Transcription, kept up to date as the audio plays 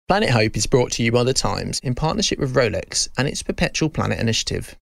Planet Hope is brought to you by The Times in partnership with Rolex and its Perpetual Planet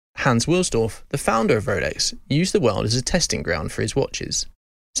initiative. Hans Wilsdorf, the founder of Rolex, used the world as a testing ground for his watches,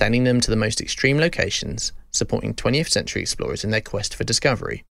 sending them to the most extreme locations, supporting 20th century explorers in their quest for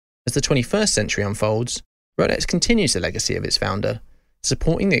discovery. As the 21st century unfolds, Rolex continues the legacy of its founder,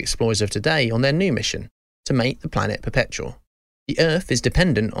 supporting the explorers of today on their new mission to make the planet perpetual. The Earth is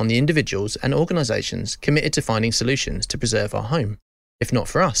dependent on the individuals and organisations committed to finding solutions to preserve our home. If not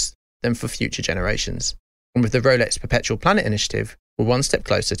for us, then for future generations. And with the Rolex Perpetual Planet initiative, we're one step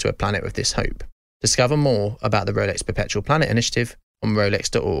closer to a planet with this hope. Discover more about the Rolex Perpetual Planet initiative on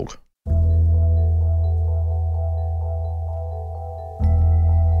rolex.org.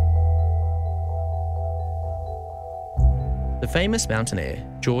 The famous mountaineer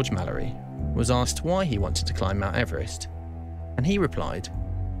George Mallory was asked why he wanted to climb Mount Everest, and he replied,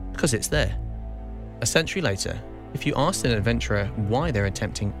 "Because it's there." A century later, if you asked an adventurer why they're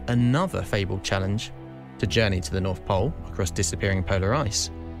attempting another fabled challenge to journey to the North Pole across disappearing polar ice,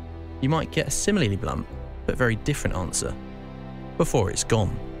 you might get a similarly blunt but very different answer: before it's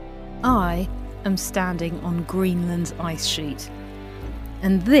gone. I am standing on Greenland's ice sheet,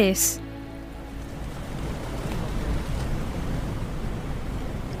 and this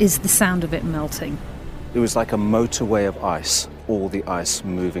is the sound of it melting. It was like a motorway of ice, all the ice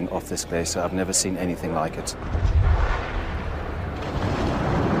moving off this glacier. I've never seen anything like it.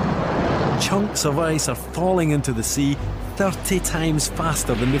 Chunks of ice are falling into the sea 30 times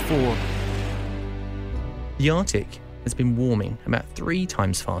faster than before. The Arctic has been warming about 3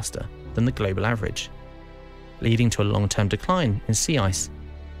 times faster than the global average, leading to a long-term decline in sea ice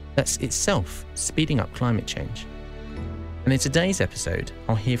that's itself speeding up climate change. And in today's episode,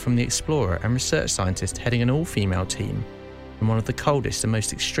 I'll hear from the explorer and research scientist heading an all-female team in one of the coldest and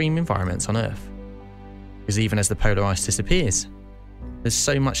most extreme environments on Earth. Because even as the polar ice disappears, there's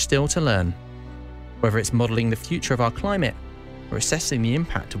so much still to learn. Whether it's modelling the future of our climate or assessing the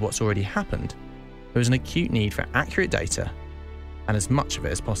impact of what's already happened, there is an acute need for accurate data and as much of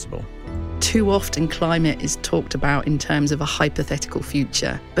it as possible. Too often climate is talked about in terms of a hypothetical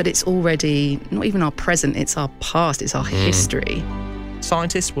future, but it's already not even our present, it's our past, it's our history.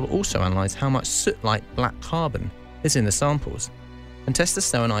 Scientists will also analyse how much soot-like black carbon is in the samples and test the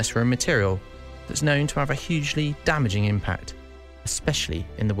snow and ice for a material that's known to have a hugely damaging impact, especially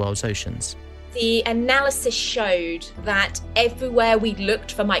in the world's oceans. The analysis showed that everywhere we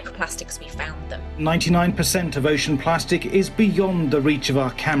looked for microplastics, we found them. 99% of ocean plastic is beyond the reach of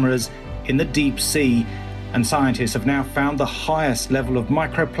our cameras in the deep sea, and scientists have now found the highest level of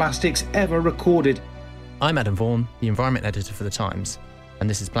microplastics ever recorded. I'm Adam Vaughan, the Environment Editor for The Times, and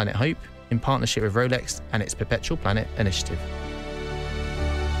this is Planet Hope in partnership with Rolex and its Perpetual Planet initiative.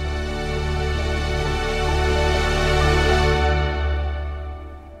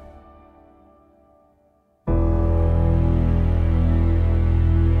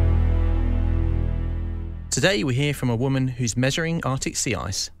 Today we hear from a woman who's measuring Arctic sea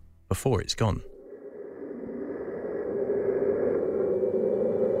ice before it's gone.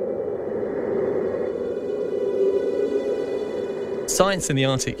 Science in the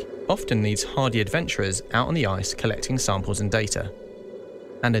Arctic often needs hardy adventurers out on the ice collecting samples and data.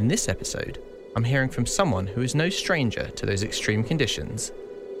 And in this episode, I'm hearing from someone who is no stranger to those extreme conditions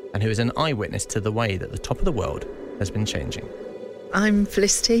and who is an eyewitness to the way that the top of the world has been changing. I'm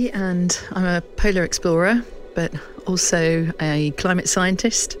Felicity and I'm a polar explorer, but also a climate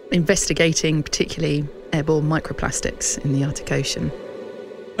scientist investigating particularly airborne microplastics in the Arctic Ocean.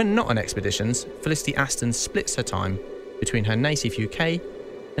 When not on expeditions, Felicity Aston splits her time between her native UK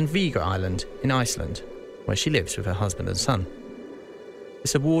and Vega Island in Iceland, where she lives with her husband and son.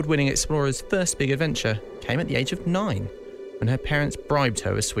 This award-winning explorer's first big adventure came at the age of 9, when her parents bribed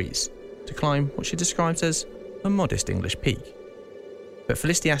her with sweets to climb what she describes as a modest English peak. But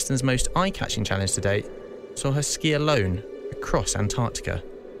Felicity Aston's most eye-catching challenge to date saw her ski alone across Antarctica.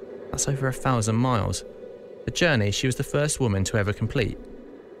 That's over 1,000 miles, a journey she was the first woman to ever complete.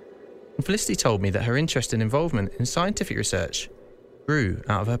 And Felicity told me that her interest and involvement in scientific research grew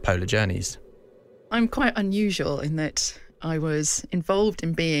out of her polar journeys. I'm quite unusual in that I was involved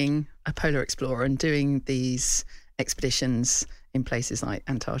in being a polar explorer and doing these expeditions in places like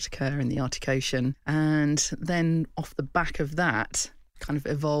Antarctica and the Arctic Ocean. And then off the back of that, kind of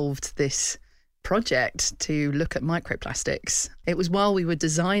evolved this project to look at microplastics. It was while we were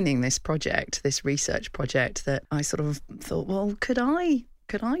designing this project, this research project, that I sort of thought, well, could I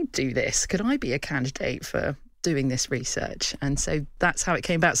do this? Could I be a candidate for doing this research? And so that's how it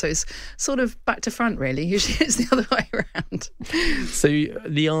came about. So it's sort of back to front, really. Usually it's the other way around. So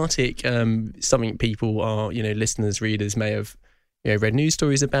the Arctic, something people are, listeners, readers may have read news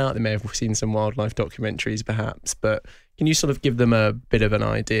stories about. They may have seen some wildlife documentaries perhaps, but can you sort of give them a bit of an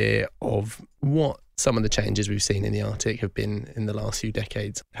idea of what some of the changes we've seen in the Arctic have been in the last few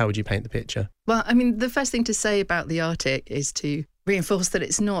decades? How would you paint the picture? Well, I mean, the first thing to say about the Arctic is to reinforce that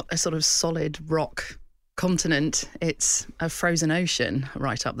it's not a sort of solid rock continent. It's a frozen ocean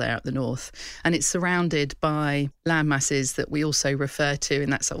right up there at the north, and it's surrounded by land masses that we also refer to in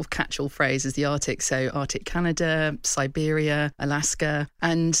that sort of catch-all phrase as the Arctic. So Arctic Canada, Siberia, Alaska,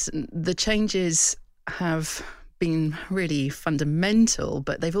 and the changes have been really fundamental,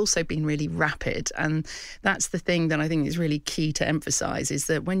 but they've also been really rapid. And that's the thing that I think is really key to emphasize, is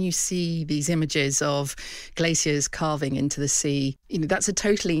that when you see these images of glaciers carving into the sea, that's a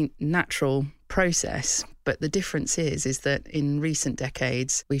totally natural process. But the difference is that in recent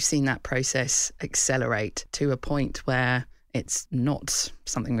decades, we've seen that process accelerate to a point where it's not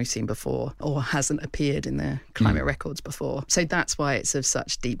something we've seen before or hasn't appeared in the climate records before. So that's why it's of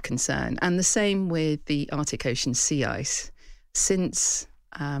such deep concern. And the same with the Arctic Ocean sea ice. Since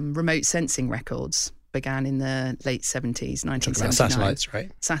remote sensing records began in the late 70s, 1979. Satellites, right?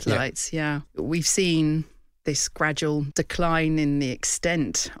 Satellites, yeah. We've seen this gradual decline in the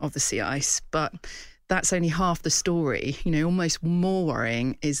extent of the sea ice, but that's only half the story. Almost more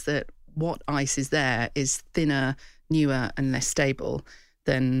worrying is that what ice is there is thinner, newer and less stable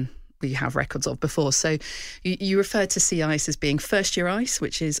than we have records of before. So you refer to sea ice as being first-year ice,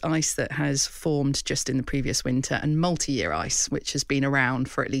 which is ice that has formed just in the previous winter, and multi-year ice, which has been around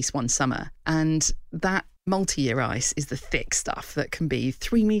for at least one summer. And that multi-year ice is the thick stuff that can be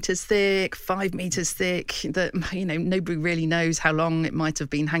 3 meters thick, 5 meters thick, that nobody really knows how long it might have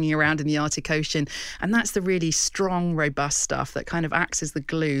been hanging around in the Arctic Ocean. And that's the really strong, robust stuff that kind of acts as the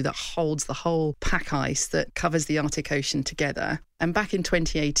glue that holds the whole pack ice that covers the Arctic Ocean together. And back in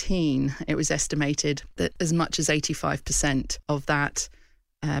 2018, it was estimated that as much as 85% of that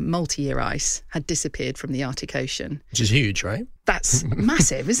multi-year ice had disappeared from the Arctic Ocean. Which is huge, right? That's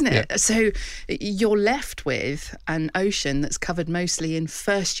massive, isn't it? Yeah. So you're left with an ocean that's covered mostly in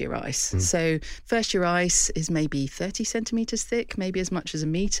first-year ice. So first-year ice is maybe 30 centimetres thick, maybe as much as a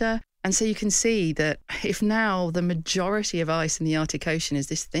metre. And so you can see that if now the majority of ice in the Arctic Ocean is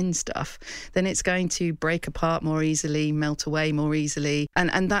this thin stuff, then it's going to break apart more easily, melt away more easily.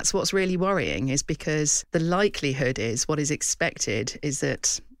 And that's what's really worrying, is because the likelihood is, what is expected is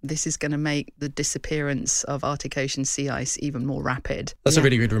that this is going to make the disappearance of Arctic Ocean sea ice even more rapid. That's a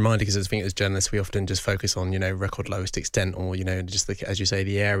really good reminder, because I think as journalists, we often just focus on, record lowest extent, or, just as you say,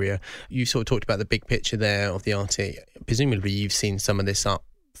 the area. You sort of talked about the big picture there of the Arctic. Presumably you've seen some of this up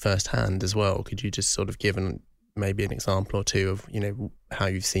firsthand as well. Could you just sort of give maybe an example or two of, how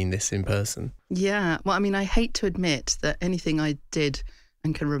you've seen this in person? Yeah. Well, I mean, I hate to admit that anything I did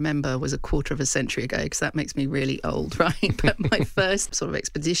and can remember was a quarter of a century ago, because that makes me really old, right? But my first sort of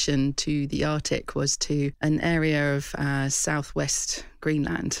expedition to the Arctic was to an area of southwest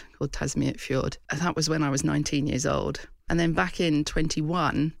Greenland called Tasmiet Fjord. That was when I was 19 years old. And then back in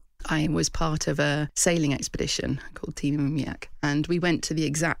 21, I was part of a sailing expedition called Team Umiak, and we went to the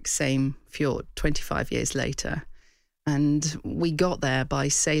exact same fjord 25 years later. And we got there by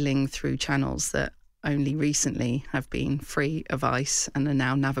sailing through channels that only recently have been free of ice and are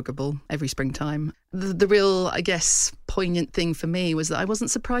now navigable every springtime. The real, I guess, poignant thing for me was that I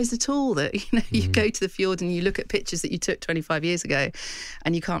wasn't surprised at all that, you go to the fjord and you look at pictures that you took 25 years ago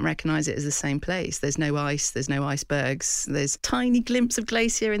and you can't recognise it as the same place. There's no ice, there's no icebergs, there's tiny glimpse of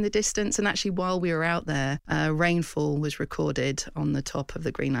glacier in the distance. And actually, while we were out there, rainfall was recorded on the top of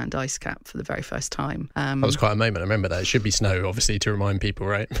the Greenland ice cap for the very first time. That was quite a moment. I remember that. It should be snow, obviously, to remind people,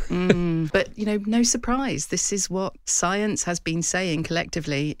 right? But, no surprise. This is what science has been saying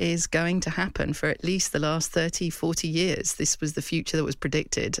collectively is going to happen for at least the last 30, 40 years. This was the future that was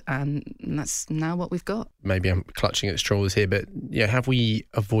predicted, and that's now what we've got. Maybe I'm clutching at straws here, but have we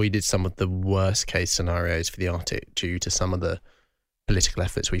avoided some of the worst case scenarios for the Arctic due to some of the political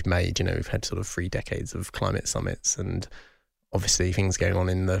efforts we've made? We've had sort of 3 decades of climate summits, and obviously things going on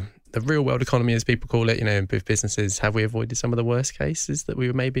in the real world economy, as people call it, with businesses. Have we avoided some of the worst cases that we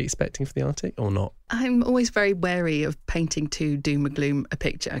were maybe expecting for the Arctic, or not? I'm always very wary of painting too doom and gloom a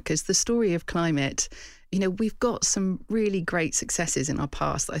picture, because the story of climate, we've got some really great successes in our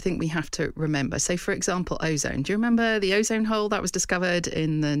past that I think we have to remember. So, for example, ozone. Do you remember the ozone hole that was discovered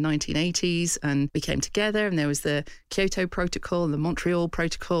in the 1980s? And we came together, and there was the Kyoto Protocol and the Montreal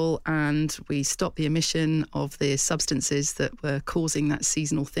Protocol, and we stopped the emission of the substances that were causing that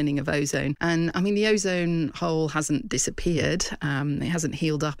seasonal thinning of ozone. And I mean, the ozone hole hasn't disappeared. It hasn't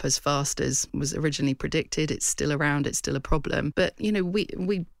healed up as fast as was originally predicted. It's still around. It's still a problem. But,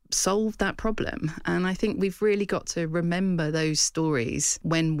 we solved that problem. And I think we've really got to remember those stories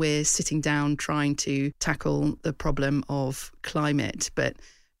when we're sitting down trying to tackle the problem of climate. But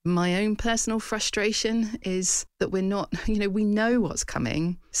my own personal frustration is that we're not, we know what's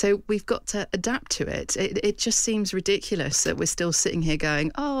coming, so we've got to adapt to it. It just seems ridiculous that we're still sitting here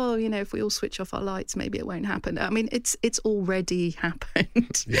going, oh, if we all switch off our lights, maybe it won't happen. I mean, it's already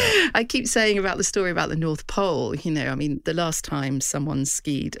happened. Yeah. I keep saying about the story about the North Pole, the last time someone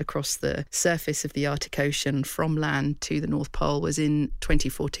skied across the surface of the Arctic Ocean from land to the North Pole was in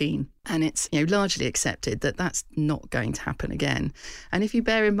 2014. And it's largely accepted that that's not going to happen again. And if you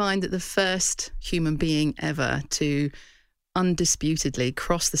bear in mind that the first human being ever to undisputedly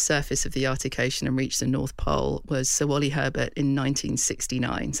cross the surface of the Arctic Ocean and reach the North Pole was Sir Wally Herbert in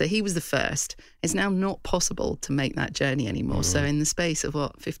 1969. So he was the first. It's now not possible to make that journey anymore. So in the space of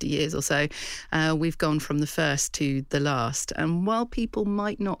 50 years or so, we've gone from the first to the last. And while people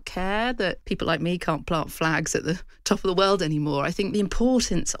might not care that people like me can't plant flags at the top of the world anymore, I think the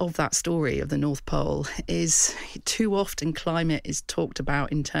importance of that story of the North Pole is too often climate is talked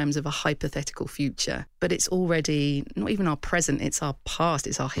about in terms of a hypothetical future, but it's already not even our present, it's our past,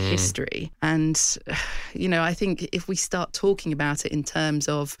 it's our history. And, I think if we start talking about it in terms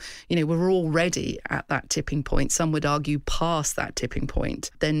of, we're already at that tipping point, some would argue past that tipping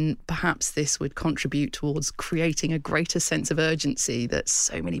point, then perhaps this would contribute towards creating a greater sense of urgency that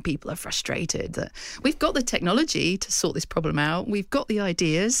so many people are frustrated that we've got the technology to sort this problem out, we've got the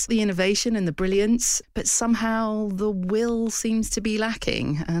ideas, the innovation and the brilliance, but somehow the will seems to be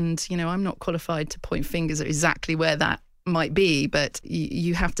lacking. And, I'm not qualified to point fingers at exactly where that might be, but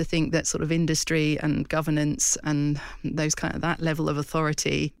you have to think that sort of industry and governance and those kind of that level of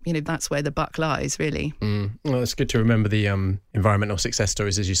authority, that's where the buck lies, really. Well, it's good to remember the environmental success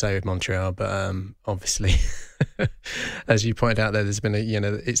stories, as you say, with Montreal, but obviously, as you pointed out there's been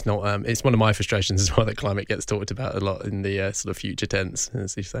it's not it's one of my frustrations as well that climate gets talked about a lot in the sort of future tense,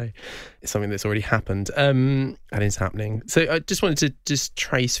 as you say. It's something that's already happened and is happening. So I just wanted to just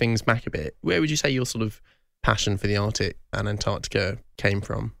trace things back a bit. Where would you say your sort of passion for the Arctic and Antarctica came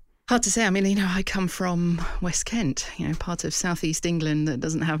from? Hard to say. I mean, I come from West Kent, part of southeast England that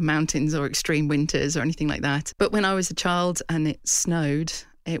doesn't have mountains or extreme winters or anything like that. But when I was a child and it snowed,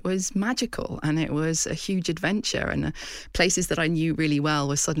 it was magical and it was a huge adventure, and places that I knew really well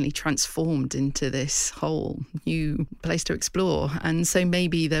were suddenly transformed into this whole new place to explore. And so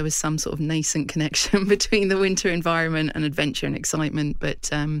maybe there was some sort of nascent connection between the winter environment and adventure and excitement. But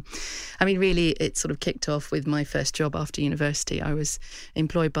really it sort of kicked off with my first job after university. I was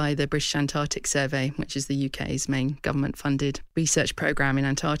employed by the British Antarctic Survey, which is the UK's main government-funded research programme in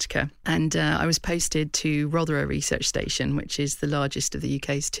Antarctica. And I was posted to Rothera Research Station, which is the largest of the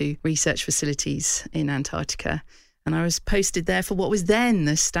UK's two research facilities in Antarctica. And I was posted there for what was then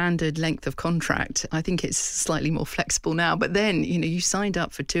the standard length of contract. I think it's slightly more flexible now, but then, you signed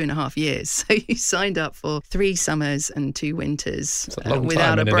up for 2.5 years. So you signed up for 3 summers and 2 winters it's a long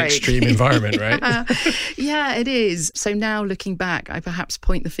without time a in break. An extreme environment, right? Yeah, it is. So now looking back, I perhaps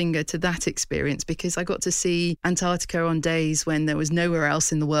point the finger to that experience because I got to see Antarctica on days when there was nowhere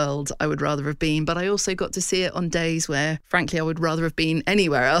else in the world I would rather have been. But I also got to see it on days where, frankly, I would rather have been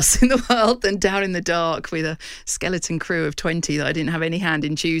anywhere else in the world than down in the dark with a skeleton crew of 20 that I didn't have any hand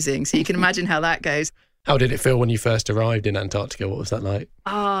in choosing. So you can imagine how that goes. How did it feel when you first arrived in Antarctica? What was that like?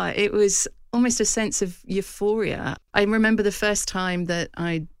 It was almost a sense of euphoria. I remember the first time that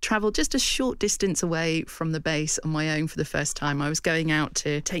I travelled just a short distance away from the base on my own for the first time. I was going out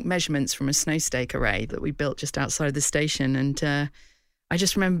to take measurements from a snow stake array that we built just outside the station. And I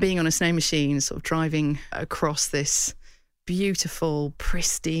just remember being on a snow machine, sort of driving across this beautiful,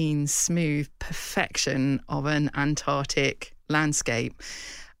 pristine, smooth perfection of an Antarctic landscape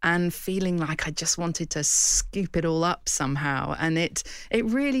and feeling like I just wanted to scoop it all up somehow. And it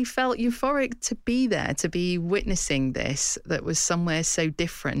really felt euphoric to be there, to be witnessing this that was somewhere so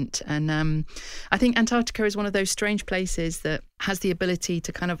different. And I think Antarctica is one of those strange places that has the ability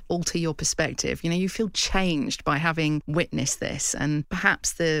to kind of alter your perspective. You feel changed by having witnessed this. And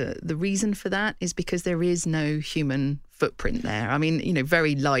perhaps the reason for that is because there is no human footprint there. I mean,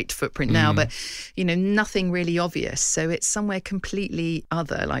 very light footprint now, but, nothing really obvious. So it's somewhere completely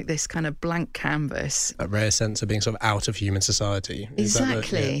other, like this kind of blank canvas. A rare sense of being sort of out of human society.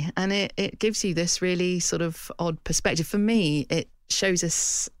 Exactly. And it gives you this really sort of odd perspective. For me, it shows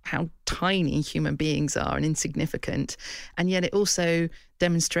us how tiny human beings are and insignificant. And yet it also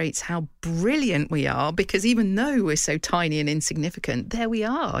demonstrates how brilliant we are, because even though we're so tiny and insignificant, there we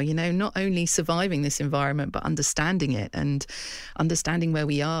are, not only surviving this environment, but understanding it and understanding where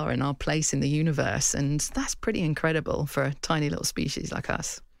we are and our place in the universe. And that's pretty incredible for a tiny little species like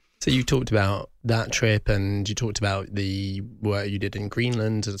us. So you talked about that trip and you talked about the work you did in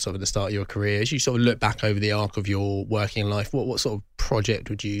Greenland at sort of the start of your career. As you sort of look back over the arc of your working life, what sort of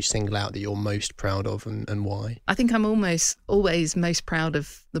project would you single out that you're most proud of and why? I think I'm almost always most proud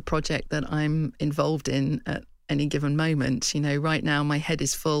of the project that I'm involved in at any given moment. You know, right now my head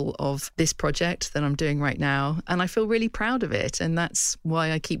is full of this project that I'm doing right now, and I feel really proud of it. And that's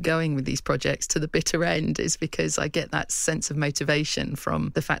why I keep going with these projects to the bitter end, is because I get that sense of motivation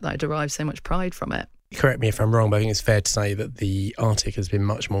from the fact that I derive so much pride from it. Correct me if I'm wrong, but I think it's fair to say that the Arctic has been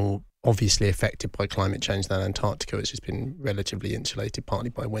much more obviously affected by climate change than Antarctica. It's just been relatively insulated,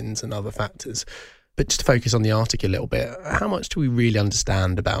 partly by winds and other factors. But just to focus on the Arctic a little bit, how much do we really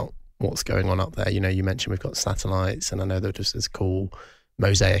understand about what's going on up there? You know, you mentioned we've got satellites, and I know there was this cool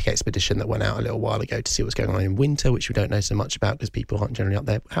Mosaic expedition that went out a little while ago to see what's going on in winter, which we don't know so much about because people aren't generally up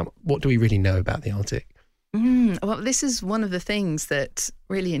there. What do we really know about the Arctic? Well, this is one of the things that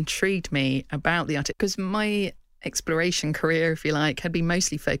really intrigued me about the Arctic, because my exploration career, if you like, had been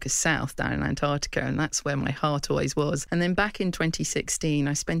mostly focused south down in Antarctica, and that's where my heart always was. And then back in 2016,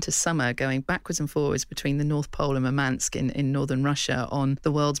 I spent a summer going backwards and forwards between the North Pole and Murmansk in northern Russia on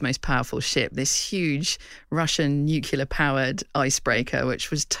the world's most powerful ship, this huge Russian nuclear-powered icebreaker,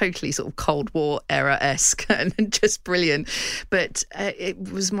 which was totally sort of Cold War era-esque and just brilliant. But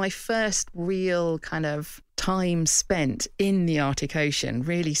it was my first real kind of time spent in the Arctic Ocean,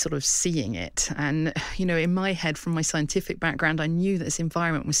 really sort of seeing it. And, you know, in my head, from my scientific background, I knew that this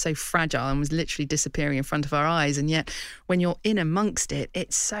environment was so fragile and was literally disappearing in front of our eyes. And yet, when you're in amongst it,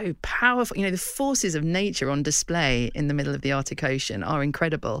 it's so powerful. You know, the forces of nature on display in the middle of the Arctic Ocean are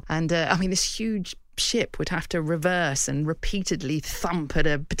incredible. And, I mean, this huge ship would have to reverse and repeatedly thump at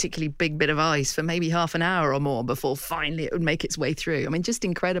a particularly big bit of ice for maybe half an hour or more before finally it would make its way through. I mean, just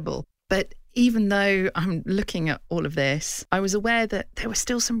incredible. But even though I'm looking at all of this, I was aware that there were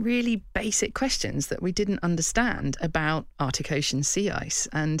still some really basic questions that we didn't understand about Arctic Ocean sea ice.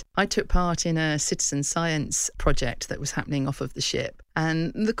 And I took part in a citizen science project that was happening off of the ship.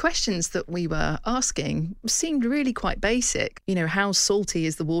 And the questions that we were asking seemed really quite basic. You know, how salty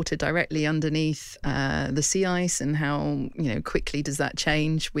is the water directly underneath the sea ice, and how, you know, quickly does that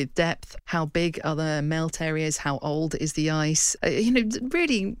change with depth? How big are the melt areas? How old is the ice? You know,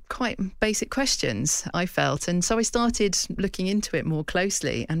 really quite basic questions, I felt. And so I started looking into it more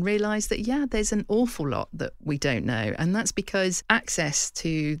closely and realised that, yeah, there's an awful lot that we don't know. And that's because access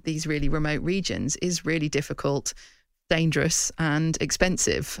to these really remote regions is really difficult, dangerous and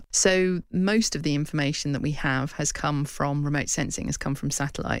expensive. So most of the information that we have has come from remote sensing, has come from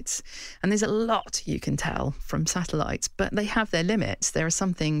satellites. And there's a lot you can tell from satellites, but they have their limits. There are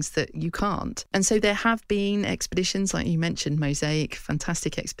some things that you can't. And so there have been expeditions, like you mentioned, Mosaic,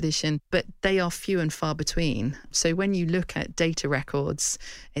 fantastic expedition, but they are few and far between. So when you look at data records,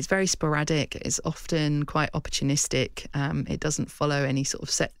 it's very sporadic. It's often quite opportunistic. It doesn't follow any sort of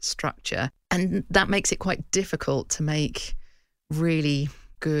set structure. And that makes it quite difficult to make really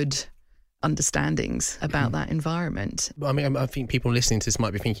good understandings about that environment. I mean, I think people listening to this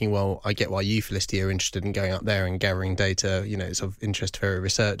might be thinking, well, I get why you, Felicity, are interested in going up there and gathering data. You know, it's of interest for a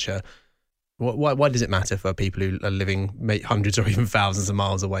researcher. Why does it matter for people who are living hundreds or even thousands of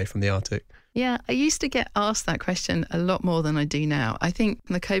miles away from the Arctic? Yeah, I used to get asked that question a lot more than I do now. I think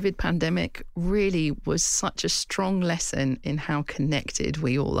the COVID pandemic really was such a strong lesson in how connected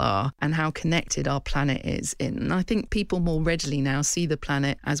we all are and how connected our planet is. And I think people more readily now see the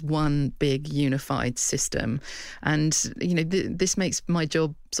planet as one big unified system. And, you know, this makes my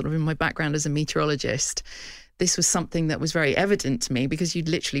job, sort of in my background as a meteorologist, this was something that was very evident to me, because you'd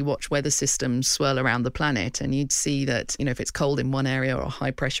literally watch weather systems swirl around the planet and you'd see that, you know, if it's cold in one area or high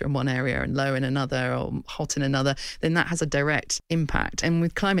pressure in one area and low in another or hot in another, then that has a direct impact. And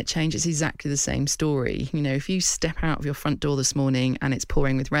with climate change, it's exactly the same story. You know, if you step out of your front door this morning and it's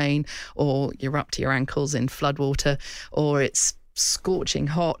pouring with rain, or you're up to your ankles in floodwater, or it's scorching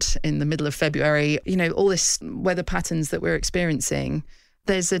hot in the middle of February, you know, all this weather patterns that we're experiencing,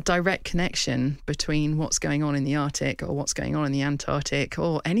 there's a direct connection between what's going on in the Arctic or what's going on in the Antarctic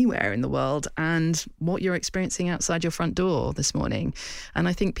or anywhere in the world and what you're experiencing outside your front door this morning. And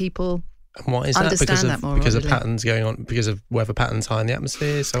I think people and why is understand that? Because of patterns going on, because of weather patterns high in the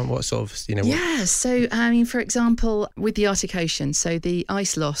atmosphere? So what sort of, you know... Yeah, so, I mean, for example, with the Arctic Ocean, so the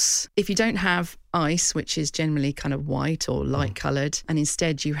ice loss, if you don't have ice, which is generally kind of white or light coloured, and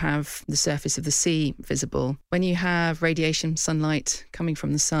instead you have the surface of the sea visible. When you have radiation, sunlight coming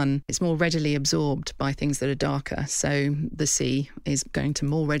from the sun, it's more readily absorbed by things that are darker. So the sea is going to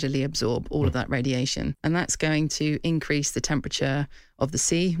more readily absorb all of that radiation, and that's going to increase the temperature of the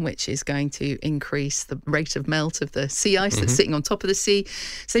sea, which is going to increase the rate of melt of the sea ice that's sitting on top of the sea.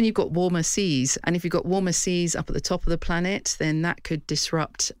 So then you've got warmer seas. And if you've got warmer seas up at the top of the planet, then that could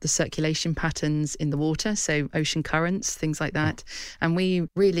disrupt the circulation patterns in the water, so ocean currents, things like that. And we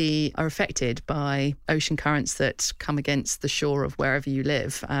really are affected by ocean currents that come against the shore of wherever you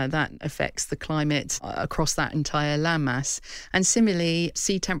live. That affects the climate across that entire landmass. And similarly,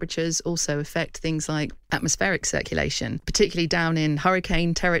 sea temperatures also affect things like atmospheric circulation, particularly down in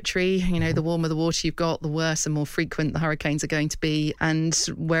hurricane territory. You know, the warmer the water you've got, the worse and more frequent the hurricanes are going to be. And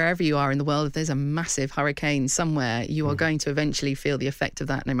wherever you are in the world, if there's a massive hurricane somewhere, you are going to eventually feel the effect of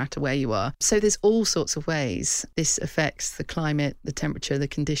that no matter where you are. So there's all sorts of ways this affects the climate, the temperature, the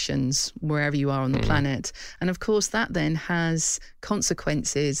conditions, wherever you are on the planet. And of course, that then has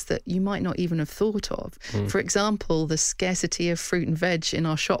consequences that you might not even have thought of. For example, the scarcity of fruit and veg in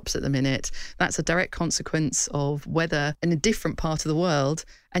our shops at the minute, that's a direct consequence of weather in a different part of the world.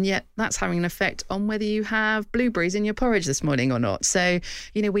 And yet that's having an effect on whether you have blueberries in your porridge this morning or not. So,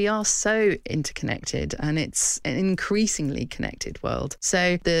 you know, we are so interconnected, and it's an increasingly connected world.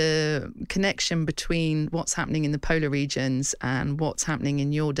 So the connection between what's happening in the polar regions and what's happening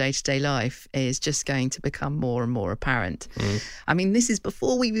in your day-to-day life is just going to become more and more apparent. I mean, this is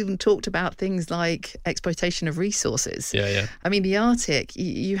before we've even talked about things like exploitation of resources. I mean, the Arctic,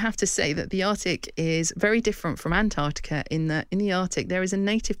 you have to say that the Arctic is very different from Antarctica in that in the Arctic there is a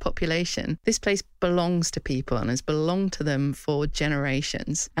native population. This place belongs to people and has belonged to them for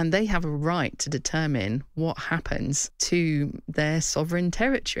generations, and they have a right to determine what happens to their sovereign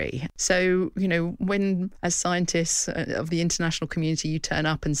territory. So, you know, when as scientists of the international community you turn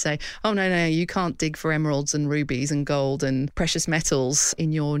up and say, oh no, you can't dig for emeralds and rubies and gold and precious metals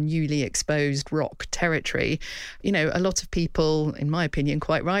in your newly exposed rock territory, you know, a lot of people, in my opinion,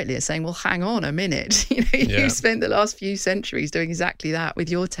 quite rightly are saying, well, hang on a minute, you know, you've spent the last few centuries doing exactly that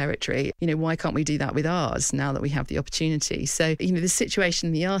with your territory. You know, why can't we do that with ours now that we have the opportunity? So, you know, the situation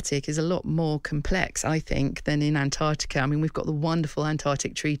in the Arctic is a lot more complex, I think, than in Antarctica. I mean, we've got the wonderful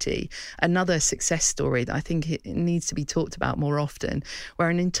Antarctic Treaty, another success story that I think it needs to be talked about more often, where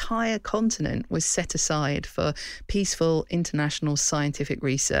an entire continent was set aside for peaceful international scientific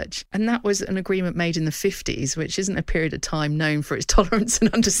research. And that was an agreement made in the 50s, which isn't a period of time known for its tolerance and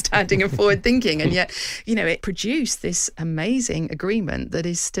understanding and forward thinking. And yet, you know, it produced this amazing agreement that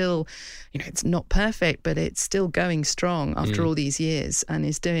is still, you know, it's not perfect, but it's still going strong after all these years and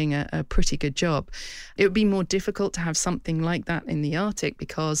is doing a pretty good job. It would be more difficult to have something like that in the Arctic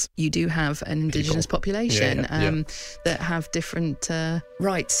because you do have an indigenous population that have different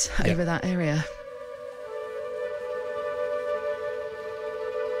rights over that area.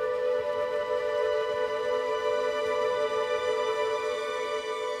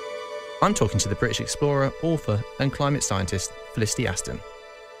 I'm talking to the British explorer, author and climate scientist Felicity Aston.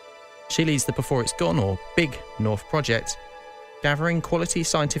 She leads the Before It's Gone, or Big North project, gathering quality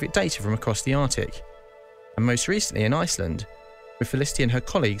scientific data from across the Arctic, and most recently in Iceland, with Felicity and her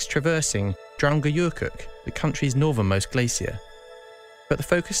colleagues traversing Drangeyurkuk, the country's northernmost glacier. But the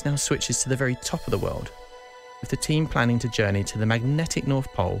focus now switches to the very top of the world, with the team planning to journey to the magnetic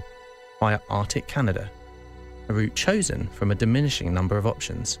North Pole via Arctic Canada, a route chosen from a diminishing number of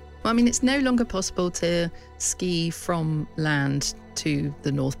options. Well, I mean, it's no longer possible to ski from land to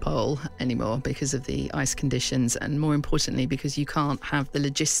the North Pole anymore because of the ice conditions, and more importantly because you can't have the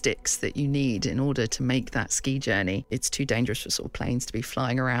logistics that you need in order to make that ski journey. It's too dangerous for sort of planes to be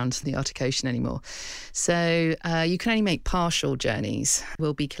flying around the Arctic Ocean anymore. So you can only make partial journeys.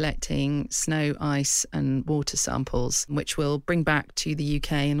 We'll be collecting snow, ice and water samples, which we'll bring back to the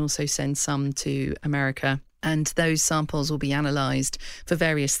UK and also send some to America. And those samples will be analysed for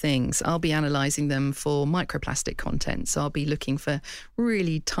various things. I'll be analysing them for microplastic content. So I'll be looking for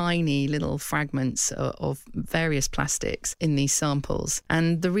really tiny little fragments of various plastics in these samples.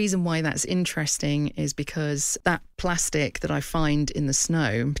 And the reason why that's interesting is because that plastic that I find in the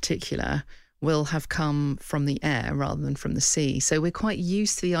snow in particular will have come from the air rather than from the sea. So we're quite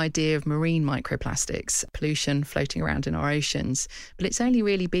used to the idea of marine microplastics, pollution floating around in our oceans. But it's only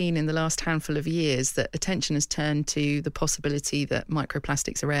really been in the last handful of years that attention has turned to the possibility that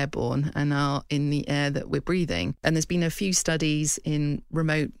microplastics are airborne and are in the air that we're breathing. And there's been a few studies in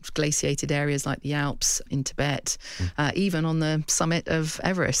remote glaciated areas like the Alps, in Tibet, even on the summit of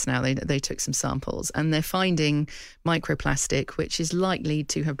Everest now, they took some samples. And they're finding microplastic, which is likely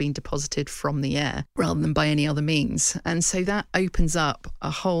to have been deposited from from the air rather than by any other means. And so that opens up a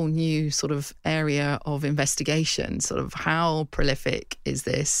whole new sort of area of investigation, sort of how prolific is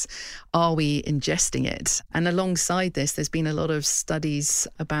this? Are we ingesting it? And alongside this, there's been a lot of studies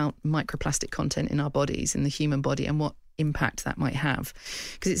about microplastic content in our bodies, in the human body, and what impact that might have.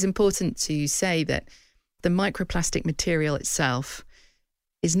 Because it's important to say that the microplastic material itself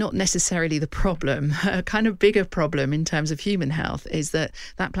is not necessarily the problem. A kind of bigger problem in terms of human health is that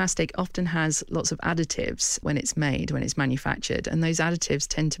plastic often has lots of additives when it's made, when it's manufactured, and those additives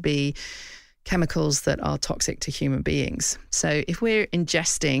tend to be chemicals that are toxic to human beings. So if we're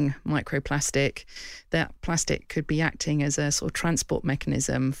ingesting microplastic, that plastic could be acting as a sort of transport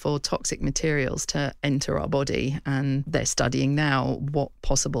mechanism for toxic materials to enter our body. And they're studying now what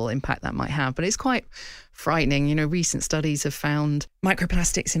possible impact that might have. But it's quite frightening. You know, recent studies have found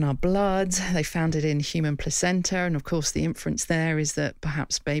microplastics in our blood. They found it in human placenta. And of course, the inference there is that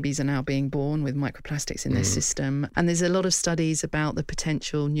perhaps babies are now being born with microplastics in their system. And there's a lot of studies about the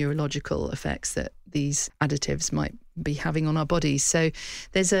potential neurological effects that these additives might be having on our bodies. So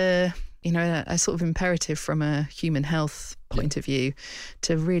there's a sort of imperative from a human health point of view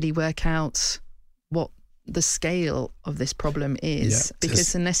to really work out what the scale of this problem is,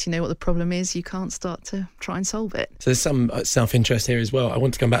 because unless you know what the problem is, you can't start to try and solve it. So there's some self-interest here as well. I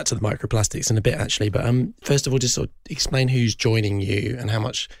want to come back to the microplastics in a bit, actually, but first of all, just sort of explain who's joining you and how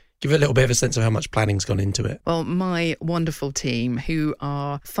much. Give a little bit of a sense of how much planning's gone into it. Well, my wonderful team, who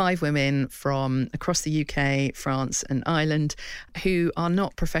are 5 women from across the UK, France and Ireland, who are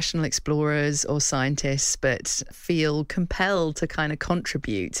not professional explorers or scientists, but feel compelled to kind of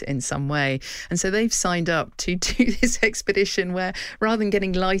contribute in some way. And so they've signed up to do this expedition where rather than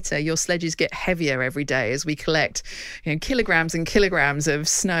getting lighter, your sledges get heavier every day as we collect, kilograms and kilograms of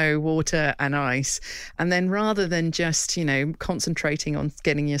snow, water and ice. And then rather than just, concentrating on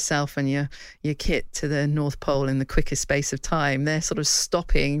getting yourself and your kit to the North Pole in the quickest space of time, they're sort of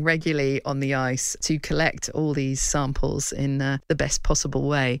stopping regularly on the ice to collect all these samples in the best possible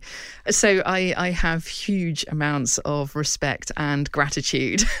way. So I have huge amounts of respect and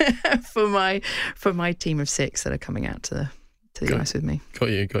gratitude for my team of 6 that are coming out to the ice with me. Got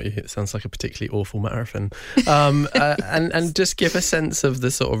you. It sounds like a particularly awful marathon. And just give a sense of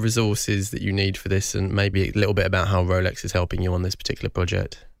the sort of resources that you need for this, and maybe a little bit about how Rolex is helping you on this particular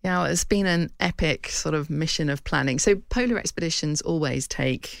project. Yeah, it's been an epic sort of mission of planning. So polar expeditions always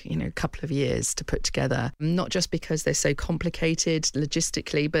take, a couple of years to put together, not just because they're so complicated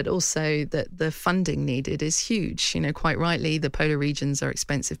logistically, but also that the funding needed is huge. Quite rightly, the polar regions are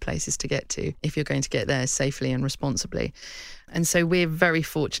expensive places to get to if you're going to get there safely and responsibly. And so we're very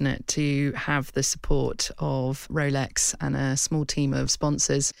fortunate to have the support of Rolex and a small team of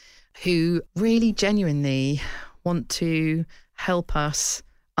sponsors who really genuinely want to help us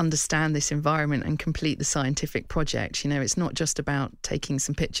understand this environment and complete the scientific project. It's not just about taking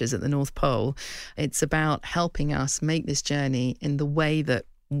some pictures at the North Pole. It's about helping us make this journey in the way that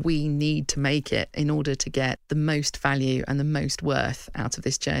we need to make it in order to get the most value and the most worth out of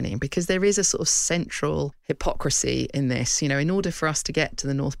this journey. Because there is a sort of central hypocrisy in this. In order for us to get to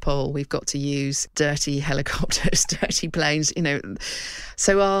the North Pole, we've got to use dirty helicopters, dirty planes,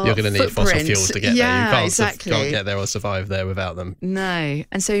 So you're going to need fossil fuels to get there. You can't get there or survive there without them. No.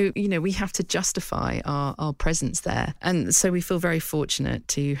 And so, we have to justify our presence there. And so we feel very fortunate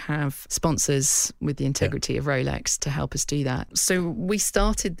to have sponsors with the integrity of Rolex to help us do that. So we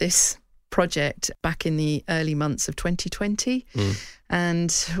started this project back in the early months of 2020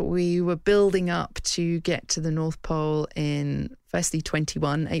 and we were building up to get to the North Pole in firstly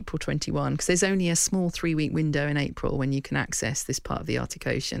April 21, because there's only a small 3-week window in April when you can access this part of the Arctic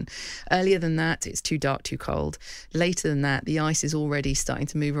Ocean. Earlier than that, it's too dark, too cold. Later than that, the ice is already starting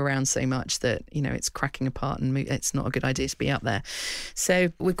to move around so much that, it's cracking apart and it's not a good idea to be up there.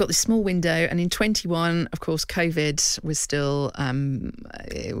 So we've got this small window, and in 21, of course, COVID was still,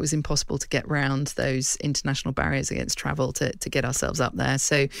 it was impossible to get round those international barriers against travel to get ourselves up there.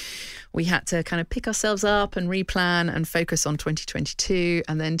 So we had to kind of pick ourselves up and replan and focus on 2022.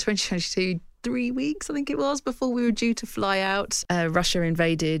 And then 2022, 3 weeks, I think it was, before we were due to fly out, Russia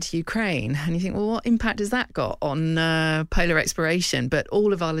invaded Ukraine. And you think, well, what impact has that got on polar exploration? But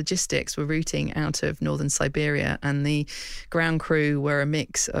all of our logistics were routing out of northern Siberia, and the ground crew were a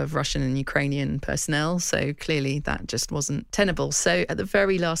mix of Russian and Ukrainian personnel. So clearly that just wasn't tenable. So at the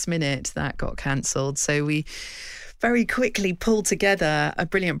very last minute, that got cancelled. So we very quickly pulled together a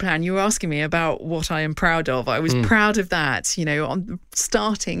brilliant plan. You were asking me about what I am proud of. I was proud of that.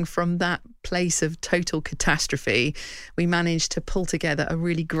 Starting from that place of total catastrophe, we managed to pull together a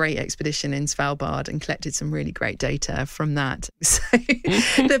really great expedition in Svalbard and collected some really great data from that. So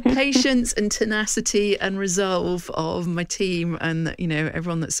the patience and tenacity and resolve of my team and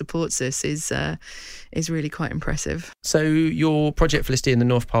everyone that supports us is really quite impressive. So your project Felicity in the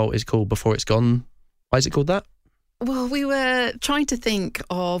North Pole is called Before It's Gone. Why is it called that? Well, we were trying to think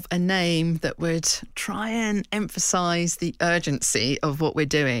of a name that would try and emphasise the urgency of what we're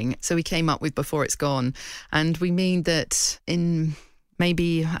doing. So we came up with Before It's Gone. And we mean that in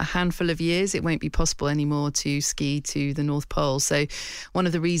maybe a handful of years, it won't be possible anymore to ski to the North Pole. So one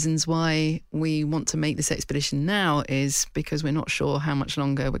of the reasons why we want to make this expedition now is because we're not sure how much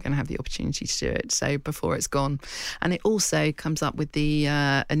longer we're going to have the opportunity to do it. So Before It's Gone. And it also comes up with the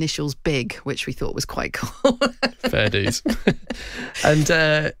initials BIG, which we thought was quite cool. Fair dues. And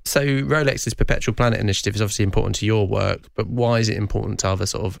so Rolex's Perpetual Planet initiative is obviously important to your work, but why is it important to other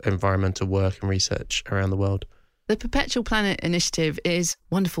sort of environmental work and research around the world? The Perpetual Planet initiative is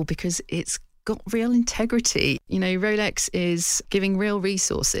wonderful because it's got real integrity. Rolex is giving real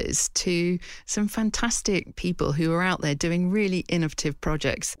resources to some fantastic people who are out there doing really innovative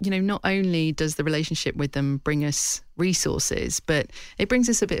projects. Not only does the relationship with them bring us resources, but it brings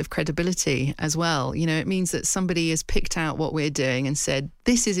us a bit of credibility as well. It means that somebody has picked out what we're doing and said,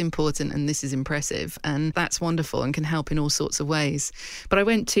 this is important and this is impressive, and that's wonderful and can help in all sorts of ways. But I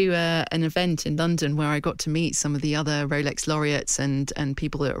went to an event in London where I got to meet some of the other Rolex laureates and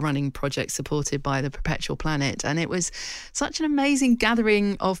people that are running projects supported by the Perpetual Planet, and it was such an amazing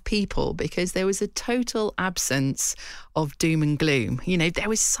gathering of people because there was a total absence of doom and gloom. There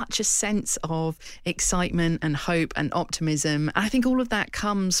was such a sense of excitement and hope and optimism. I think all of that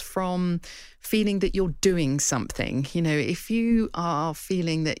comes from feeling that you're doing something. If you are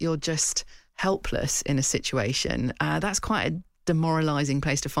feeling that you're just helpless in a situation, that's quite a demoralizing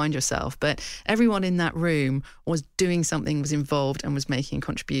place to find yourself. But everyone in that room was doing something, was involved and was making a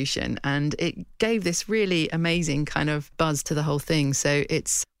contribution, and it gave this really amazing kind of buzz to the whole thing. So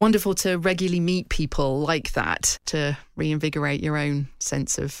it's wonderful to regularly meet people like that to reinvigorate your own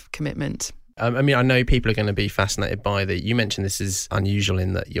sense of commitment. I know people are going to be fascinated by you mentioned this is unusual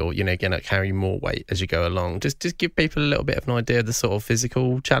in that you're, going to carry more weight as you go along. Just give people a little bit of an idea of the sort of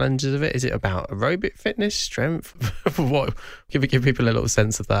physical challenges of it. Is it about aerobic fitness, strength? What? Give people a little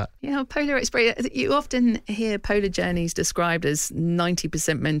sense of that. Yeah, polar experience. You often hear polar journeys described as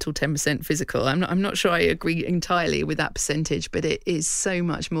 90% mental, 10% physical. I'm not sure I agree entirely with that percentage, but it is so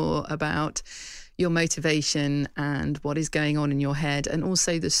much more about your motivation and what is going on in your head, and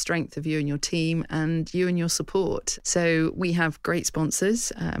also the strength of you and your team and you and your support. So we have great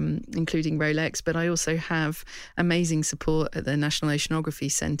sponsors, including Rolex, but I also have amazing support at the National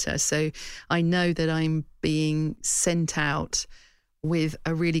Oceanography Centre. So I know that I'm being sent out with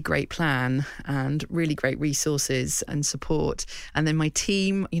a really great plan and really great resources and support. And then my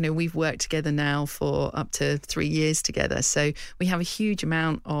team, we've worked together now for up to 3 years together. So we have a huge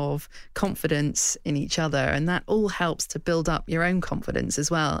amount of confidence in each other, and that all helps to build up your own confidence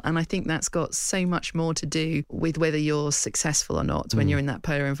as well. And I think that's got so much more to do with whether you're successful or not when you're in that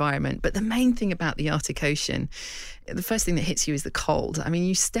polar environment. But the main thing about the Arctic Ocean, the first thing that hits you is the cold.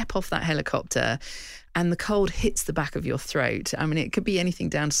 You step off that helicopter and the cold hits the back of your throat. It could be anything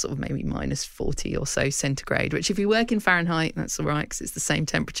down to sort of maybe minus 40 or so centigrade, which if you work in Fahrenheit, that's all right because it's the same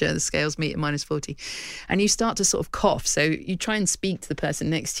temperature. The scales meet at minus 40. And you start to sort of cough. So you try and speak to the person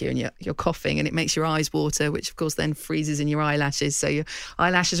next to you and you're coughing and it makes your eyes water, which of course then freezes in your eyelashes. So your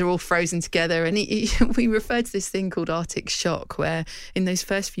eyelashes are all frozen together. And we refer to this thing called Arctic shock, where in those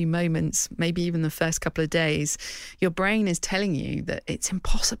first few moments, maybe even the first couple of days, your brain is telling you that it's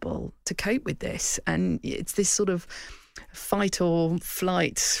impossible to cope with this. And it's this sort of fight or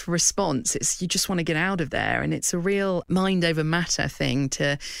flight response. You just want to get out of there, and it's a real mind over matter thing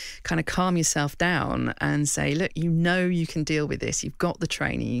to kind of calm yourself down and say, look, you can deal with this. You've got the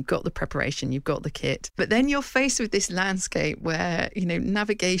training, you've got the preparation, you've got the kit. But then you're faced with this landscape where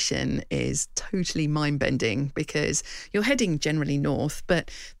navigation is totally mind-bending because you're heading generally north,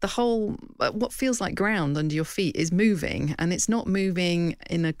 but the whole what feels like ground under your feet is moving, and it's not moving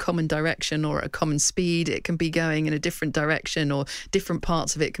in a common direction or at a common speed. It can be going in a different direction, or different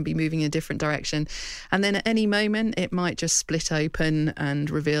parts of it can be moving in a different direction. And then at any moment, it might just split open and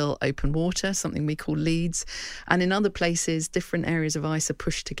reveal open water, something we call leads. And in other places, different areas of ice are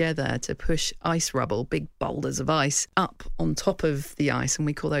pushed together to push ice rubble, big boulders of ice, up on top of the ice, and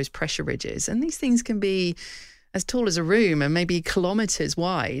we call those pressure ridges. And these things can be as tall as a room and maybe kilometres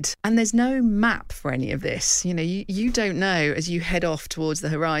wide. And there's no map for any of this. You know, you don't know as you head off towards the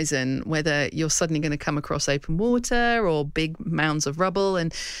horizon whether you're suddenly going to come across open water or big mounds of rubble.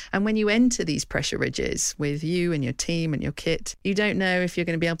 And when you enter these pressure ridges with you and your team and your kit, you don't know if you're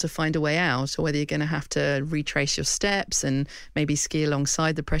going to be able to find a way out or whether you're going to have to retrace your steps and maybe ski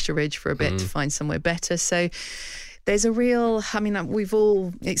alongside the pressure ridge for a bit to find somewhere better. So there's a real, I mean, we've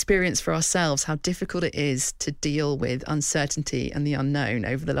all experienced for ourselves how difficult it is to deal with uncertainty and the unknown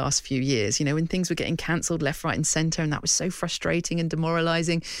over the last few years. You know, when things were getting cancelled left, right and centre, and that was so frustrating and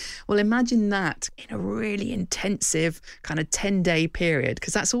demoralising. Well, imagine that in a really intensive kind of 10-day period,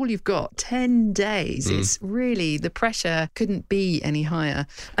 because that's all you've got, 10 days. It's really, the pressure couldn't be any higher.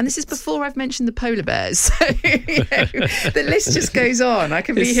 And this is before I've mentioned the polar bears. So, you know, the list just goes on. I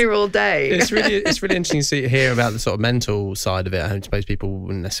can be here all day. It's really interesting to hear about the sort of mental side of it. I suppose people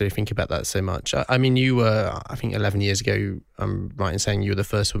wouldn't necessarily think about that so much. I mean, you were, I think 11 years ago, I'm right in saying you were the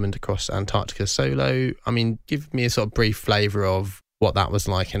first woman to cross Antarctica solo. I mean, give me a sort of brief flavour of what that was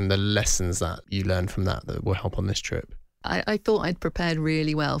like and the lessons that you learned from that will help on this trip. I thought I'd prepared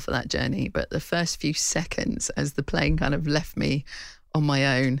really well for that journey, but the first few seconds as the plane kind of left me on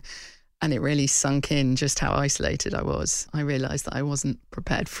my own, and it really sunk in just how isolated I was, I realised that I wasn't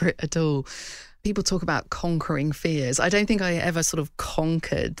prepared for it at all. People talk about conquering fears. I don't think I ever sort of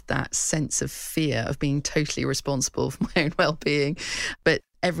conquered that sense of fear of being totally responsible for my own well-being. But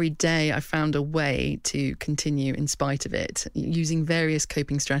every day I found a way to continue in spite of it, using various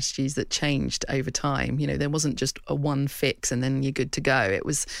coping strategies that changed over time. You know, there wasn't just a one fix and then you're good to go. It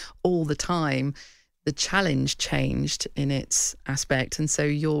was all the time. The challenge changed in its aspect, and so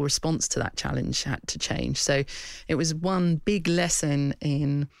your response to that challenge had to change. So it was one big lesson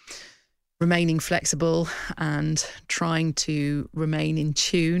in remaining flexible and trying to remain in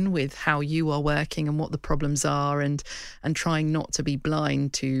tune with how you are working and what the problems are, and trying not to be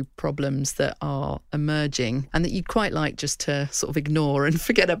blind to problems that are emerging and that you'd quite like just to sort of ignore and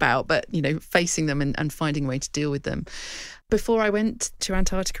forget about, but, you know, facing them and finding a way to deal with them. Before I went to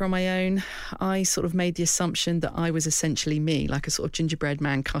Antarctica on my own, I sort of made the assumption that I was essentially me, like a sort of gingerbread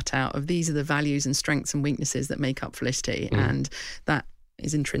man cutout of these are the values and strengths and weaknesses that make up Felicity, and that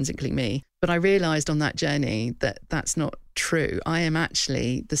is intrinsically me. But I realised on that journey that that's not true. I am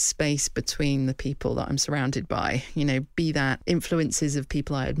actually the space between the people that I'm surrounded by, you know, be that influences of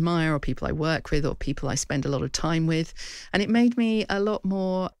people I admire or people I work with or people I spend a lot of time with. And it made me a lot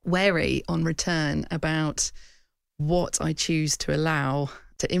more wary on return about what I choose to allow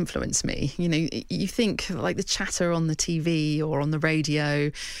to influence me. You know, you think like the chatter on the TV or on the radio,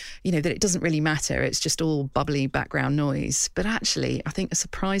 you know, that it doesn't really matter. It's just all bubbly background noise. But actually, I think a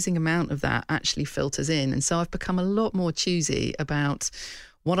surprising amount of that actually filters in. And so I've become a lot more choosy about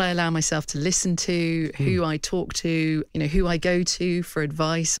what I allow myself to listen to, who I talk to, you know, who I go to for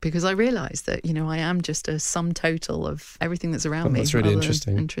advice, because I realise that, you know, I am just a sum total of everything that's around me. That's really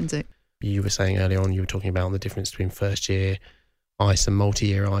interesting. Intrinsic. You were saying earlier on, you were talking about the difference between first year ice and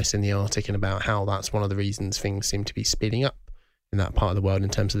multi-year ice in the Arctic, and about how that's one of the reasons things seem to be speeding up in that part of the world in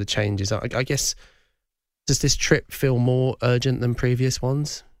terms of the changes. I guess, does this trip feel more urgent than previous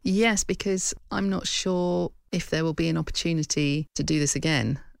ones? Yes, because I'm not sure if there will be an opportunity to do this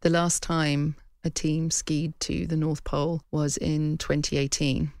again. The last time a team skied to the North Pole was in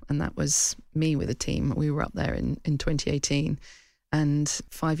 2018, and that was me with a team. We were up there in 2018, and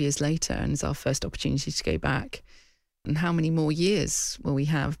 5 years later, and it's our first opportunity to go back. And how many more years will we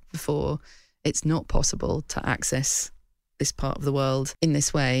have before it's not possible to access this part of the world in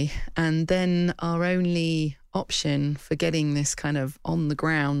this way? And then our only option for getting this kind of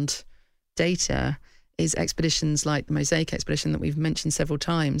on-the-ground data is expeditions like the Mosaic expedition that we've mentioned several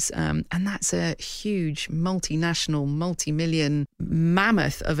times. And that's a huge multinational, multi-million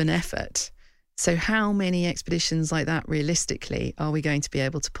mammoth of an effort. So how many expeditions like that realistically are we going to be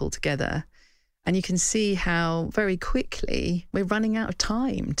able to pull together? And you can see how very quickly we're running out of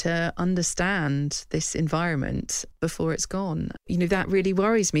time to understand this environment before it's gone. You know, that really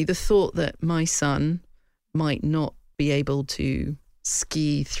worries me. The thought that my son might not be able to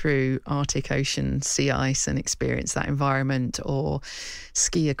ski through Arctic Ocean sea ice and experience that environment, or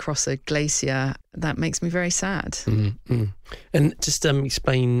ski across a glacier, that makes me very sad. Mm-hmm. And just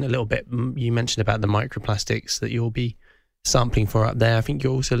explain a little bit, you mentioned about the microplastics that you'll be sampling for up there. I think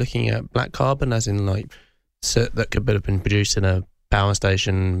you're also looking at black carbon, as in like soot that could have been produced in a power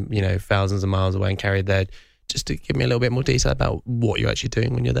station, you know, thousands of miles away and carried there. Just to give me a little bit more detail about what you're actually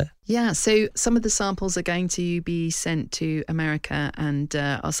doing when you're there. Yeah, so some of the samples are going to be sent to America, and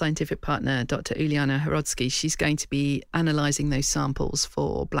our scientific partner, Dr. Uliana Horodsky, she's going to be analysing those samples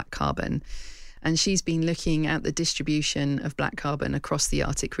for black carbon. And she's been looking at the distribution of black carbon across the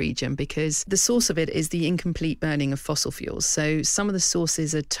Arctic region, because the source of it is the incomplete burning of fossil fuels. So some of the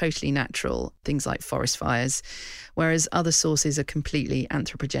sources are totally natural, things like forest fires, whereas other sources are completely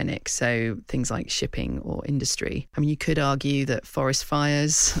anthropogenic, so things like shipping or industry. I mean, you could argue that forest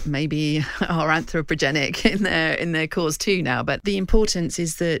fires maybe are anthropogenic in their cause too now, but the importance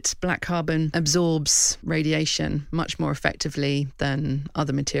is that black carbon absorbs radiation much more effectively than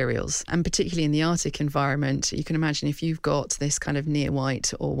other materials. And particularly in the Arctic environment, you can imagine if you've got this kind of near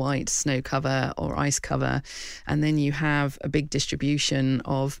white or white snow cover or ice cover, and then you have a big distribution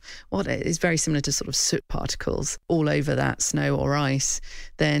of what is very similar to sort of soot particles all over that snow or ice,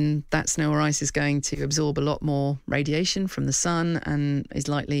 then that snow or ice is going to absorb a lot more radiation from the sun and is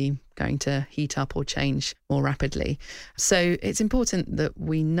likely going to heat up or change more rapidly. So it's important that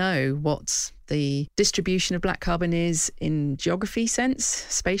we know what the distribution of black carbon is in geography sense,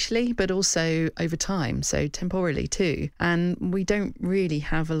 spatially, but also over time, so temporally too. And we don't really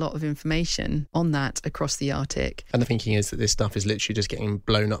have a lot of information on that across the Arctic. And the thinking is that this stuff is literally just getting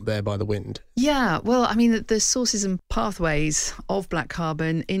blown up there by the wind. Yeah, well, I mean, the sources and pathways of black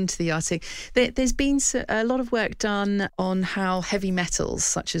carbon into the Arctic, there's been a lot of work done on how heavy metals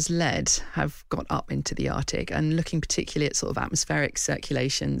such as lead have got up into the Arctic, and looking particularly at sort of atmospheric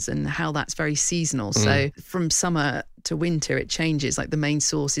circulations and how that's very seasonal. So from summer to winter, it changes. Like the main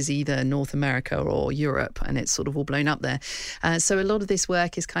source is either North America or Europe, and it's sort of all blown up there. So a lot of this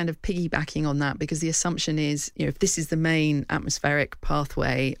work is kind of piggybacking on that, because the assumption is, if this is the main atmospheric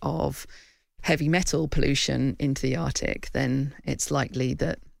pathway of heavy metal pollution into the Arctic, then it's likely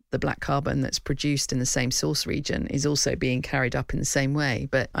that the black carbon that's produced in the same source region is also being carried up in the same way.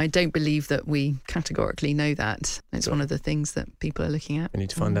 But I don't believe that we categorically know that. It's one of the things that people are looking at. We need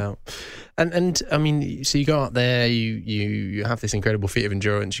to find out. And I mean, so you go out there, you have this incredible feat of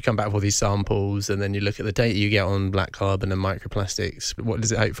endurance, you come back with all these samples, and then you look at the data you get on black carbon and microplastics. What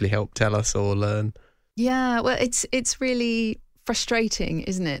does it hopefully help tell us or learn? Yeah, well, it's really frustrating,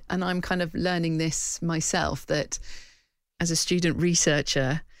 isn't it? And I'm kind of learning this myself, that as a student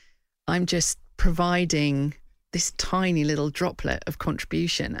researcher, I'm just providing this tiny little droplet of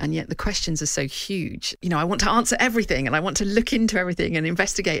contribution, and yet the questions are so huge. I want to answer everything, and I want to look into everything and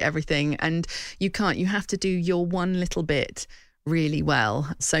investigate everything, and you can't. You have to do your one little bit really well.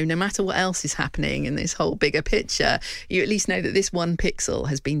 So no matter what else is happening in this whole bigger picture, you at least know that this one pixel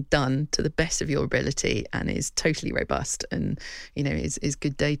has been done to the best of your ability and is totally robust and, is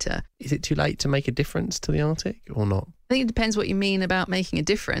good data. Is it too late to make a difference to the Arctic or not? I think it depends what you mean about making a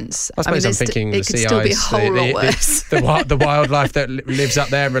differance. I suppose I'm thinking the sea ice. It could still be a whole lot worse. The wildlife that lives up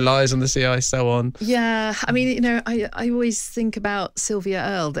there relies on the sea ice, so on. Yeah, I mean, I always think about Sylvia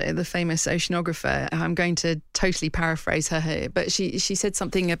Earle, the famous oceanographer. I'm going to totally paraphrase her here, but she said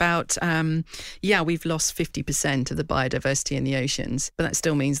something about, we've lost 50% of the biodiversity in the oceans, but that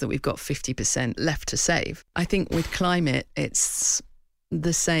still means that we've got 50% left to save. I think with climate, it's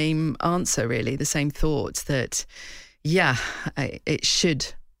the same answer, really, the same thoughts that, it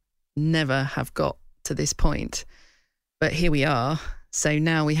should never have got to this point. But here we are. So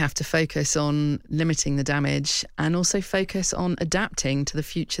now we have to focus on limiting the damage and also focus on adapting to the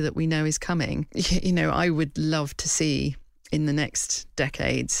future that we know is coming. I would love to see in the next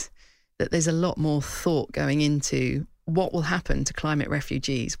decades that there's a lot more thought going into what will happen to climate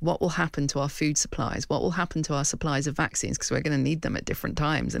refugees, what will happen to our food supplies, what will happen to our supplies of vaccines, because we're going to need them at different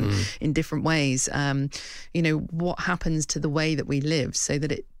times and in different ways. What happens to the way that we live, so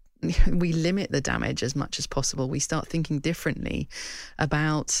that we limit the damage as much as possible. We start thinking differently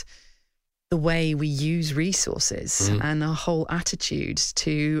about the way we use resources and our whole attitude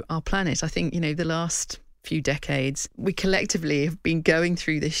to our planet. I think, the last few decades, we collectively have been going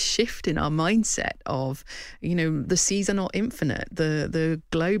through this shift in our mindset of, the seas are not infinite, the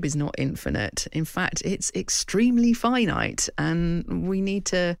globe is not infinite. In fact, it's extremely finite, and we need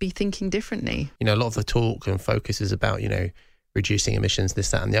to be thinking differently. A lot of the talk and focus is about, reducing emissions, this,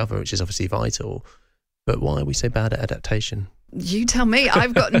 that and the other, which is obviously vital. But why are we so bad at adaptation? You tell me.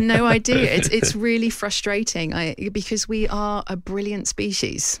 I've got no idea. It's really frustrating because we are a brilliant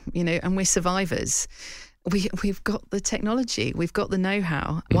species, and we're survivors. We've got the technology, we've got the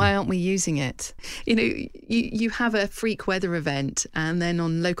know-how. Why aren't we using it? You have a freak weather event, and then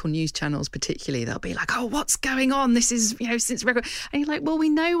on local news channels particularly, they'll be like, oh, what's going on? This is, since record. And you're like, well, we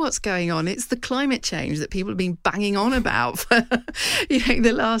know what's going on. It's the climate change that people have been banging on about for,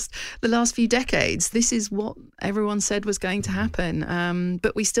 the last few decades. This is what everyone said was going to happen.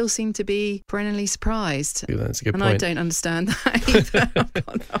 But we still seem to be perennially surprised. Yeah, that's a good point. point. I don't understand that either. I've got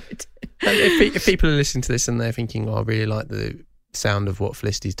no idea. And if people are listening to this and they're thinking, I really like the sound of what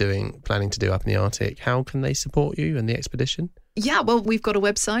Felicity's planning to do up in the Arctic, how can they support you and the expedition? Yeah, well, we've got a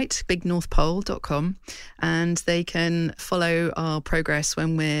website, bignorthpole.com, and they can follow our progress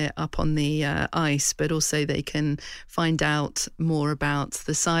when we're up on the ice, but also they can find out more about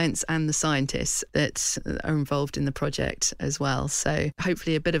the science and the scientists that are involved in the project as well. So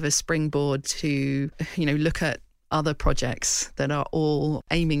hopefully a bit of a springboard to, look at other projects that are all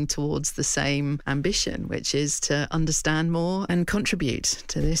aiming towards the same ambition, which is to understand more and contribute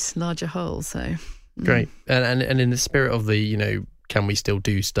to this larger whole. So great. And in the spirit of the, can we still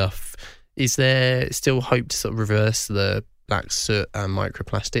do stuff? Is there still hope to sort of reverse the black soot and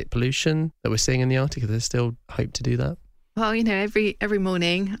microplastic pollution that we're seeing in the Arctic? Is there still hope to do that? Well, every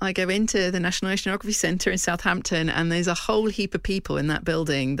morning I go into the National Oceanography Centre in Southampton, and there's a whole heap of people in that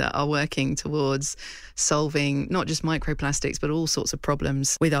building that are working towards solving not just microplastics, but all sorts of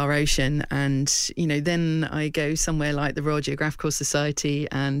problems with our ocean. And, then I go somewhere like the Royal Geographical Society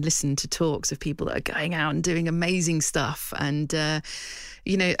and listen to talks of people that are going out and doing amazing stuff. And,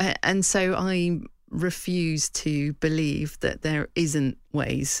 and so I refuse to believe that there isn't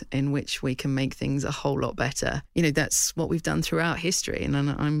ways in which we can make things a whole lot better. That's what we've done throughout history, and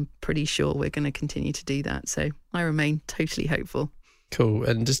I'm pretty sure we're going to continue to do that. So I remain totally hopeful. Cool.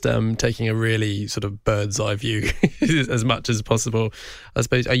 And just taking a really sort of bird's eye view as much as possible, I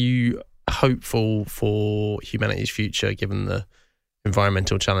suppose, are you hopeful for humanity's future given the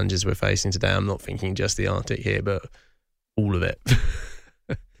environmental challenges we're facing today? I'm not thinking just the Arctic here, but all of it.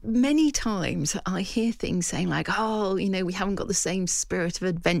 Many times I hear things saying like, we haven't got the same spirit of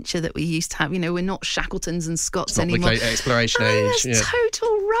adventure that we used to have. We're not Shackletons and Scotts anymore. It's not the exploration age. That's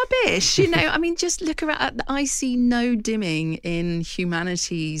total rubbish. Just look at the icy no dimming in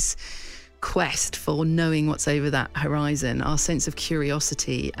humanity's quest for knowing what's over that horizon, our sense of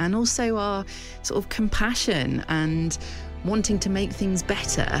curiosity, and also our sort of compassion and wanting to make things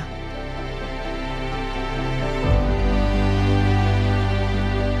better.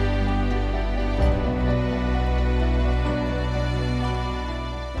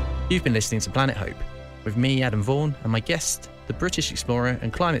 You've been listening to Planet Hope with me, Adam Vaughan, and my guest, the British explorer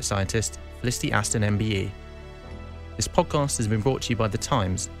and climate scientist, Felicity Aston, MBE. This podcast has been brought to you by The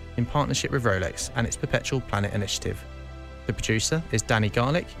Times in partnership with Rolex and its Perpetual Planet initiative. The producer is Danny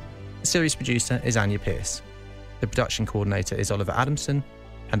Garlick. The series producer is Anya Pearce. The production coordinator is Oliver Adamson,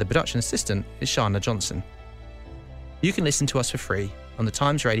 and the production assistant is Shana Johnson. You can listen to us for free on the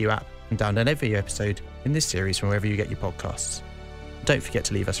Times Radio app and download every episode in this series from wherever you get your podcasts. Don't forget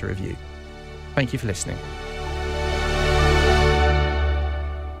to leave us a review. Thank you for listening.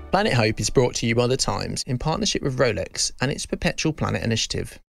 Planet Hope is brought to you by The Times in partnership with Rolex and its Perpetual Planet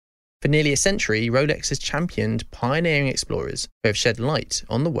initiative. For nearly a century, Rolex has championed pioneering explorers who have shed light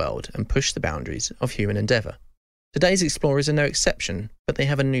on the world and pushed the boundaries of human endeavour. Today's explorers are no exception, but they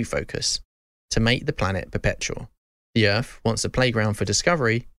have a new focus: to make the planet perpetual. The Earth, once a playground for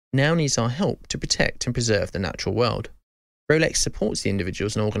discovery, now needs our help to protect and preserve the natural world. Rolex supports the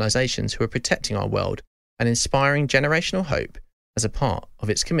individuals and organisations who are protecting our world and inspiring generational hope as a part of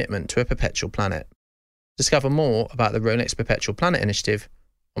its commitment to a perpetual planet. Discover more about the Rolex Perpetual Planet initiative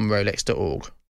on rolex.org.